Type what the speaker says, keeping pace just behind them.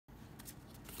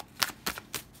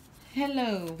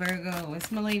Hello Virgo,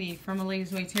 it's Maladys from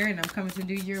Maladys and I'm coming to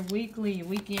do your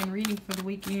weekend reading for the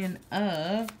weekend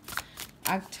of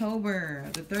October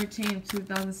the 13th,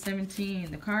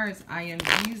 2017. The cards I am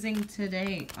using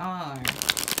today are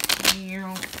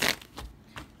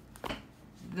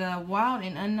The Wild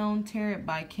and Unknown Tarot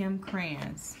by Kim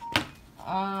Krantz.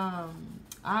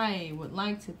 I would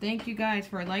like to thank you guys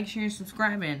for like, sharing,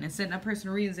 subscribing, and setting up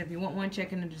personal readings. If you want one,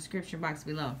 check in the description box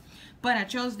below. But I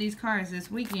chose these cards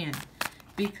this weekend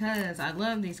because I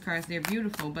love these cards. They're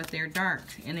beautiful, but they're dark,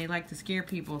 and they like to scare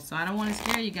people. So I don't want to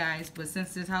scare you guys, but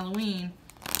since it's Halloween,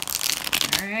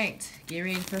 alright, get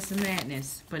ready for some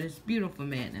madness. But it's beautiful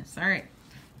madness. Alright,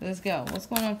 let's go. What's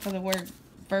going on for the word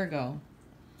Virgo?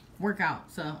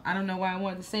 Workout. So I don't know why I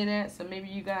wanted to say that. So maybe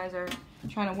you guys are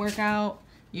trying to work out,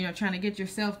 you know, trying to get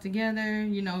yourself together,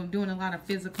 you know, doing a lot of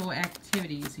physical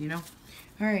activities, you know.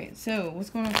 All right, so what's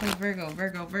going on for Virgo?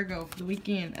 Virgo for the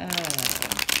weekend.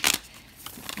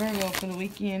 Virgo for the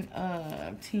weekend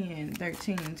of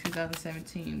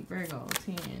 10/13/2017. Virgo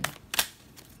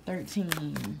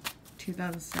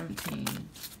 10/13/2017.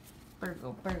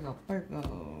 Virgo.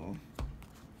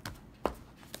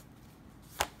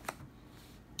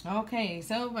 Okay,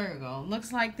 so Virgo,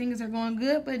 looks like things are going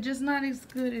good, but just not as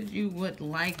good as you would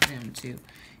like them to.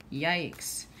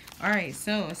 Yikes. Alright,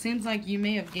 so it seems like you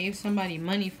may have gave somebody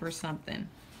money for something.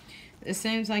 It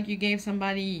seems like you gave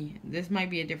somebody, this might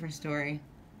be a different story.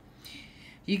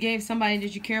 You gave somebody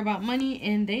that you care about money,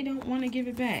 and they don't want to give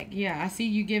it back. Yeah, I see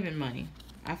you giving money.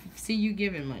 I see you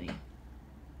giving money.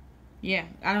 Yeah,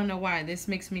 I don't know why. This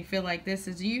makes me feel like this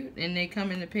is you, and they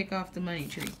come in to pick off the money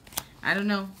tree. I don't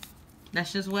know.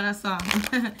 That's just what I saw.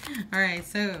 Alright,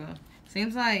 so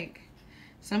seems like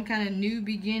some kind of new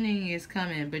beginning is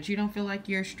coming, but you don't feel like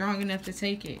you're strong enough to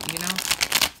take it, you know?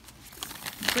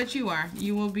 But you are.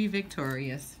 You will be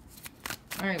victorious.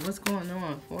 Alright, what's going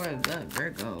on for the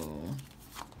Virgo?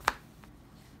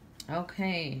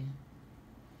 Okay.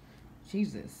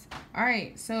 Jesus.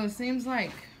 Alright, so it seems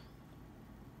like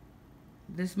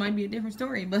this might be a different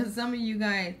story, but some of you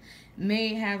guys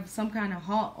may have some kind of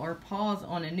halt or pause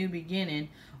on a new beginning,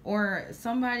 or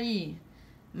somebody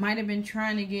might have been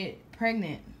trying to get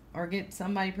pregnant or get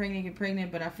somebody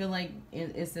pregnant, but I feel like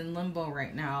it's in limbo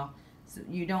right now. So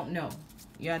you don't know.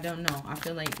 Yeah, I don't know. I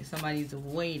feel like somebody's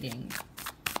waiting,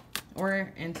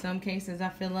 or in some cases I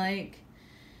feel like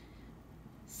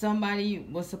somebody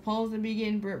was supposed to be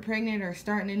getting pregnant or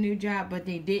starting a new job, but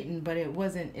they didn't, but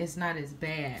it's not as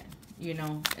bad, you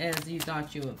know, as you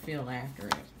thought you would feel after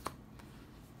it.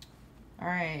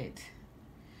 Alright.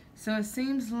 So it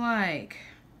seems like,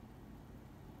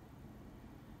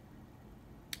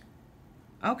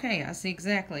 okay, I see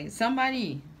exactly.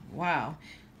 Somebody was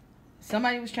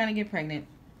trying to get pregnant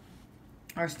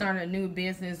or start a new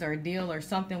business or deal or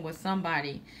something with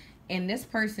somebody, and this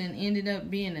person ended up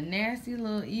being a nasty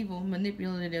little evil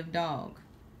manipulative dog.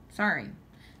 Sorry.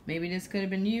 Maybe this could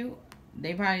have been you.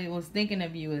 They probably was thinking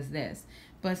of you as this,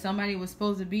 but somebody was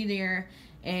supposed to be there,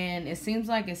 and it seems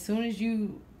like as soon as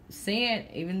you said,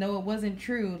 even though it wasn't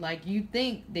true, like you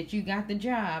think that you got the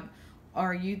job,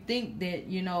 or you think that,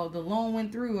 you know, the loan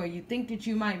went through, or you think that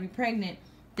you might be pregnant,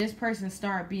 this person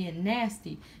started being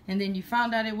nasty, and then you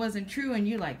found out it wasn't true, and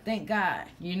you're like, thank God,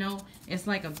 you know. It's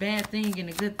like a bad thing and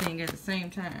a good thing at the same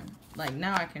time. Like,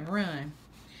 now I can run.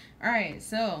 Alright,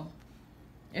 so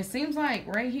it seems like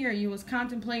right here you was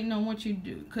contemplating on what you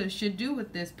should do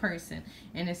with this person,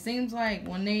 and it seems like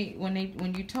when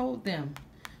you told them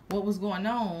what was going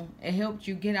on, it helped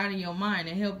you get out of your mind.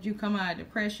 It helped you come out of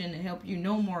depression. It helped you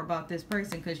know more about this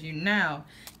person, because you know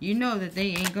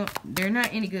that they're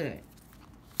not any good.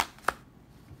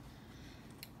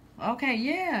 Okay,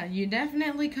 yeah, you're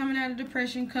definitely coming out of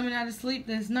depression, coming out of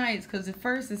sleepless nights, because at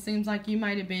first it seems like you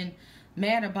might have been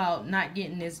mad about not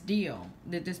getting this deal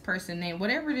that this person named.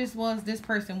 Whatever this was, this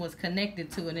person was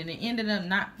connected to it, and it ended up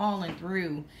not falling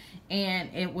through, and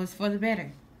it was for the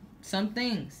better. Some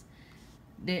things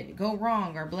that go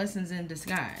wrong are blessings in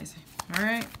disguise.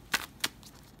 Alright?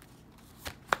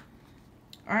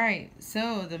 Alright,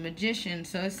 so the Magician.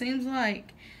 So it seems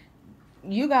like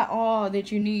you got all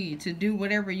that you need to do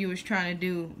whatever you was trying to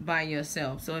do by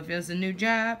yourself. So if it's a new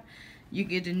job, you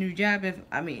get the new job. If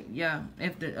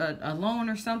a loan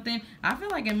or something, I feel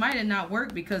like it might have not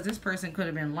worked, because this person could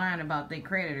have been lying about their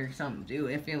credit or something too,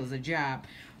 if it was a job.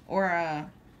 Or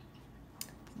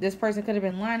this person could have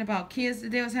been lying about kids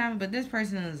that they was having, but this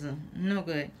person is no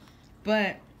good.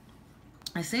 But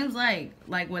it seems like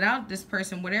without this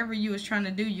person, whatever you was trying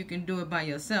to do, you can do it by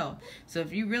yourself. So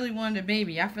if you really wanted a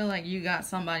baby, I feel like you got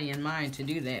somebody in mind to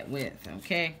do that with,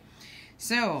 okay?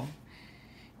 So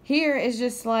here is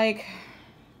just like,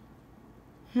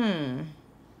 You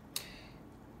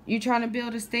trying to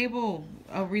build a stable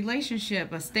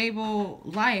relationship, a stable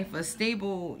life, a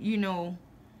stable, you know,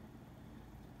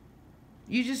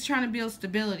 you're just trying to build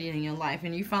stability in your life,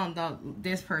 and you found out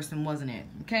this person wasn't it,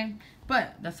 okay?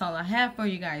 But that's all I have for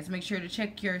you guys. Make sure to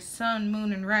check your sun,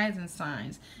 moon, and rising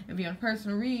signs. If you're in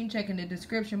personal reading, check in the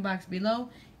description box below.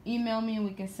 Email me and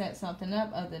we can set something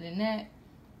up. Other than that,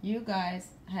 you guys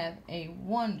have a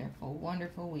wonderful,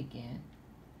 wonderful weekend.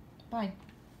 Bye.